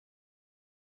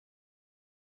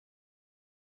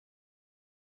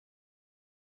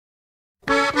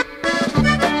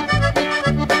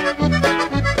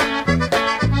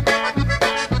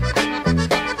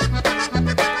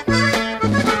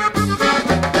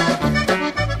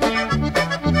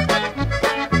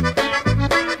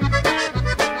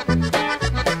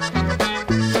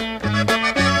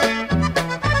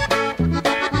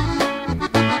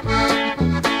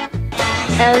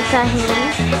tahini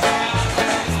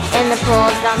and the pool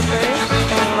dumpers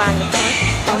going around the park.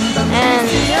 And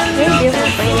very beautiful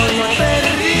framing wood.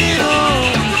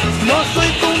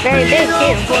 Very big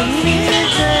too.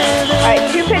 Alright,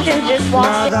 2 pigeons just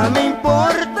walked in.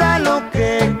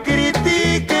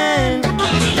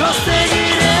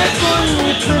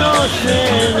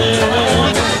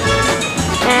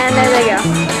 And there they go.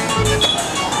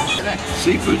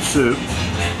 Seafood soup,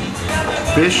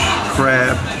 fish,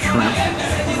 crab, shrimp.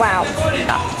 Wow.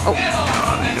 Oh.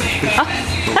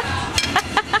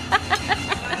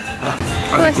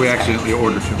 I think we accidentally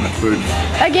ordered too much food.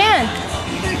 Again.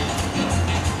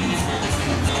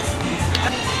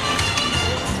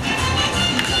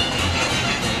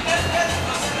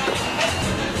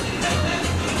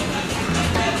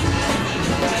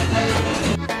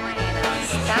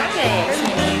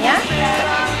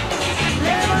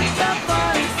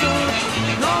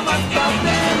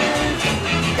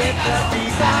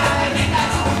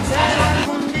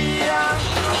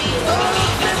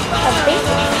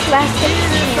 Plastic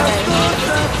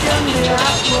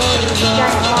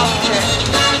giant lobster.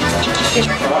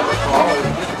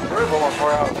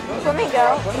 Flamingo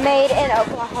made in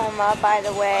Oklahoma, by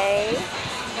the way.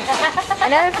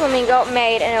 Another flamingo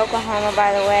made in Oklahoma,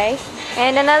 by the way.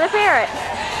 And another parrot.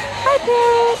 Hi,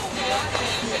 parrot.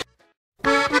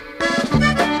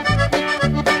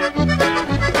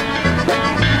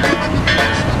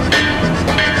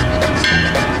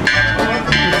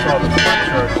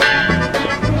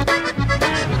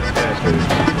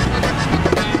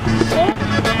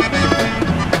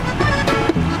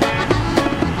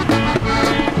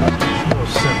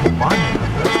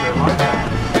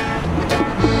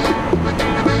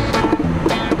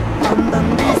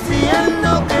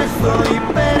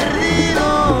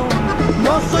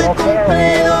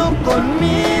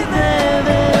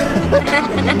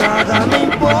 Nada me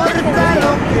importa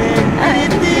lo que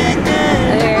critiquen.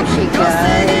 Yo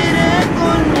seguiré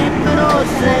con mi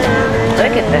proceder.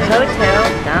 Look at the hotel,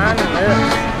 Don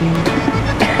Lewis.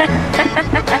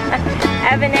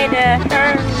 Avenida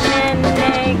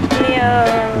Hermeneglio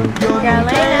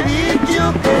Galena. Dicho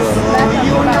que soy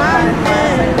un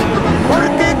ángel,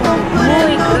 porque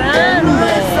comprendo que no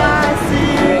es así.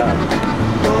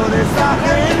 Toda esa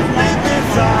gente que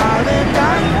sabe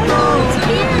tanto.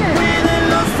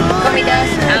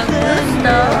 Comidas al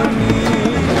gusto.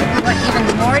 What, even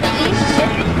more to eat?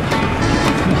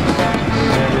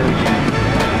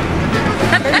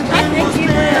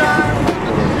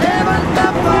 Levanta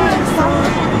falsos,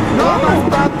 no más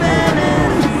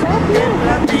papeles que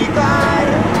platicar,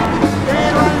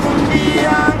 pero algún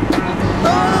día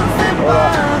todo se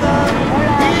paga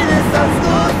y de esas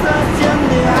cosas se han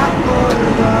de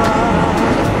acordar.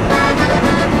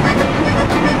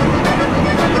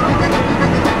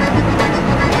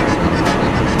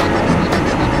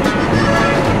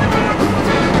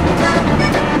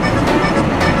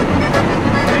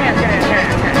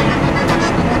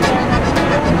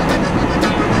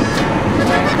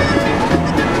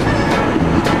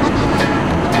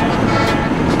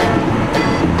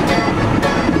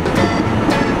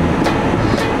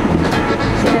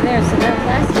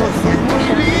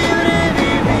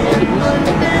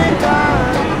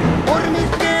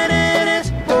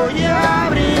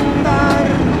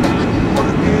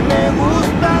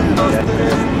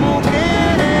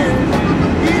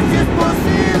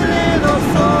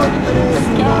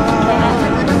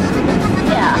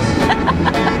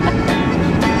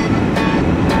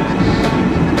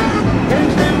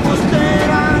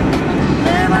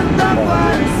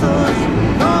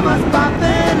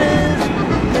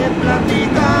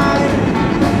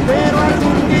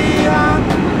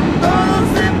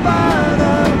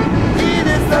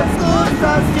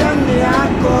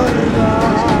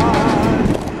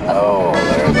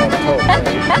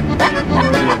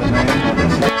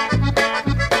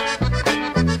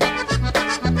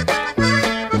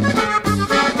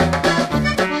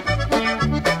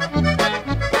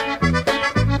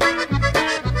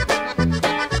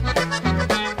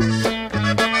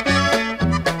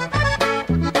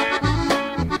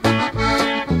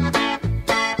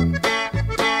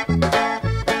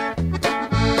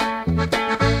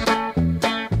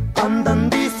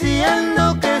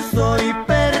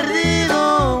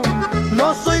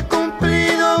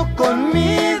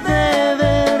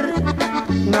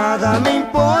 Nada me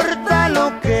importa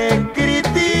lo que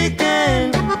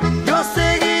critiquen, yo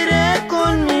seguiré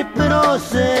con mi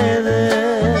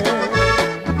proceder.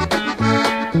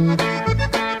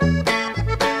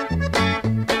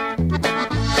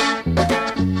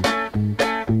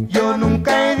 Yo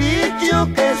nunca he dicho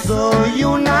que soy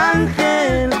un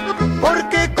ángel,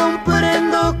 porque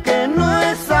comprendo que no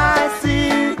es así.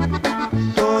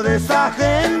 esa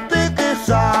gente